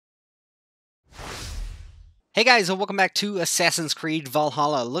Hey guys, and welcome back to Assassin's Creed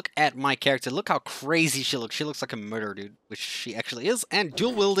Valhalla. Look at my character. Look how crazy she looks. She looks like a murder dude, which she actually is. And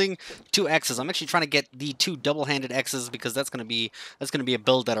dual wielding two axes. I'm actually trying to get the two double-handed axes because that's gonna be a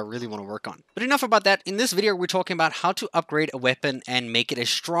build that I really want to work on. But enough about that. In this video, we're talking about how to upgrade a weapon and make it as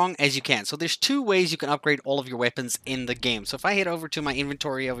strong as you can. So there's two ways you can upgrade all of your weapons in the game. So if I head over to my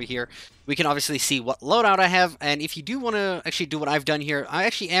inventory over here, we can obviously see what loadout I have. And if you do want to actually do what I've done here, I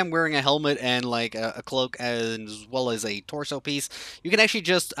actually am wearing a helmet and like a cloak as well as a torso piece. You can actually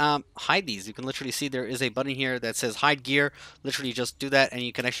just hide these. You can literally see there is a button here that says hide gear. Literally just do that and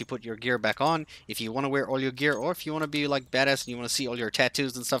you can actually put your gear back on if you want to wear all your gear, or if you want to be like badass and you want to see all your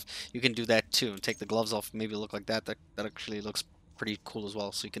tattoos and stuff, you can do that too. And take the gloves off, maybe look like that. That actually looks pretty cool as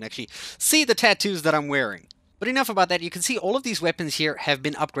well. So you can actually see the tattoos that I'm wearing. But enough about that. You can see all of these weapons here have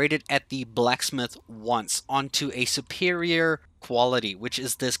been upgraded at the blacksmith once onto a superior quality, which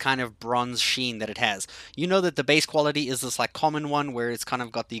is this kind of bronze sheen that it has. You know that the base quality is this like common one where it's kind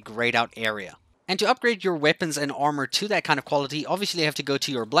of got the grayed out area. And to upgrade your weapons and armor to that kind of quality, obviously you have to go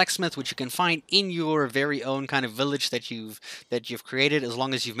to your blacksmith, which you can find in your very own kind of village that you've created, as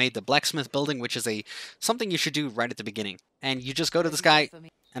long as you've made the blacksmith building, which is something you should do right at the beginning. And you just go to this guy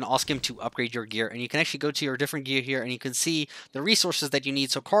and ask him to upgrade your gear, and you can actually go to your different gear here and you can see the resources that you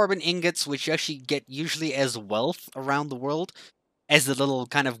need. So carbon ingots, which you actually get usually as wealth around the world, as the little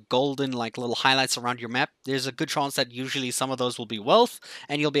kind of golden like little highlights around your map. There's a good chance that usually some of those will be wealth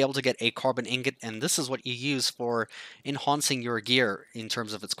and you'll be able to get a carbon ingot, and this is what you use for enhancing your gear in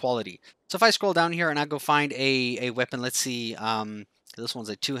terms of its quality. So if I scroll down here and I go find a weapon, let's see, this one's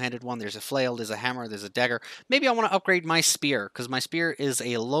a two-handed one. There's a flail, there's a hammer, there's a dagger. Maybe I want to upgrade my spear because my spear is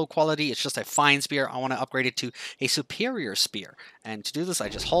a low quality. It's just a fine spear. I want to upgrade it to a superior spear. And to do this, I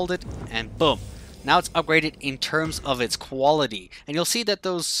just hold it and boom. Now it's upgraded in terms of its quality. And you'll see that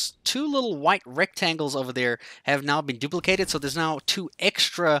those two little white rectangles over there have now been duplicated. So there's now two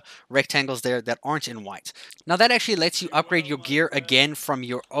extra rectangles there that aren't in white. Now that actually lets you upgrade your gear again from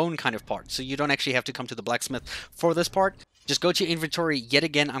your own kind of part. So you don't actually have to come to the blacksmith for this part. Just go to your inventory yet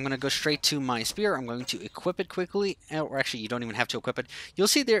again. I'm going to go straight to my spear. I'm going to equip it quickly. Or actually, you don't even have to equip it. You'll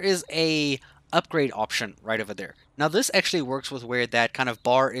see there is a upgrade option right over there. Now this actually works with where that kind of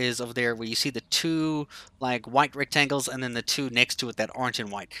bar is over there, where you see the two like white rectangles and then the two next to it that aren't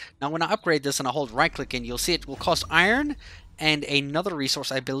in white. Now when I upgrade this and I hold right click in, you'll see it will cost iron and another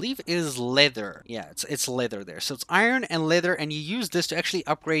resource I believe is leather. Yeah, it's leather there. So it's iron and leather, and you use this to actually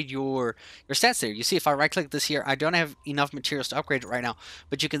upgrade your stats there. You see if I right click this here, I don't have enough materials to upgrade it right now,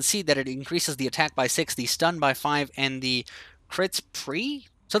 but you can see that it increases the attack by 6, the stun by 5, and the crits pre.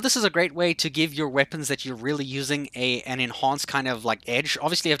 So this is a great way to give your weapons that you're really using an enhanced kind of like edge.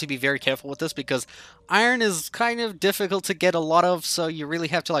 Obviously you have to be very careful with this because iron is kind of difficult to get a lot of, so you really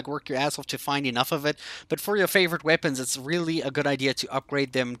have to like work your ass off to find enough of it. But for your favorite weapons, it's really a good idea to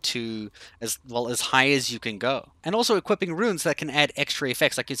upgrade them to as high as you can go. And also equipping runes that can add extra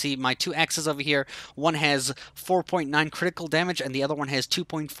effects. Like you see my two axes over here, one has 4.9 critical damage and the other one has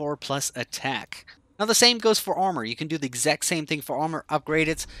 2.4 plus attack. Now the same goes for armor. You can do the exact same thing for armor, upgrade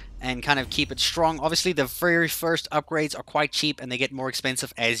it, and kind of keep it strong. Obviously the very first upgrades are quite cheap and they get more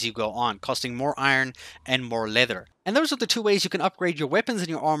expensive as you go on, costing more iron and more leather. And those are the two ways you can upgrade your weapons and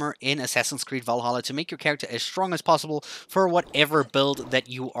your armor in Assassin's Creed Valhalla to make your character as strong as possible for whatever build that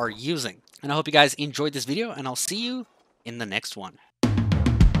you are using. And I hope you guys enjoyed this video, and I'll see you in the next one.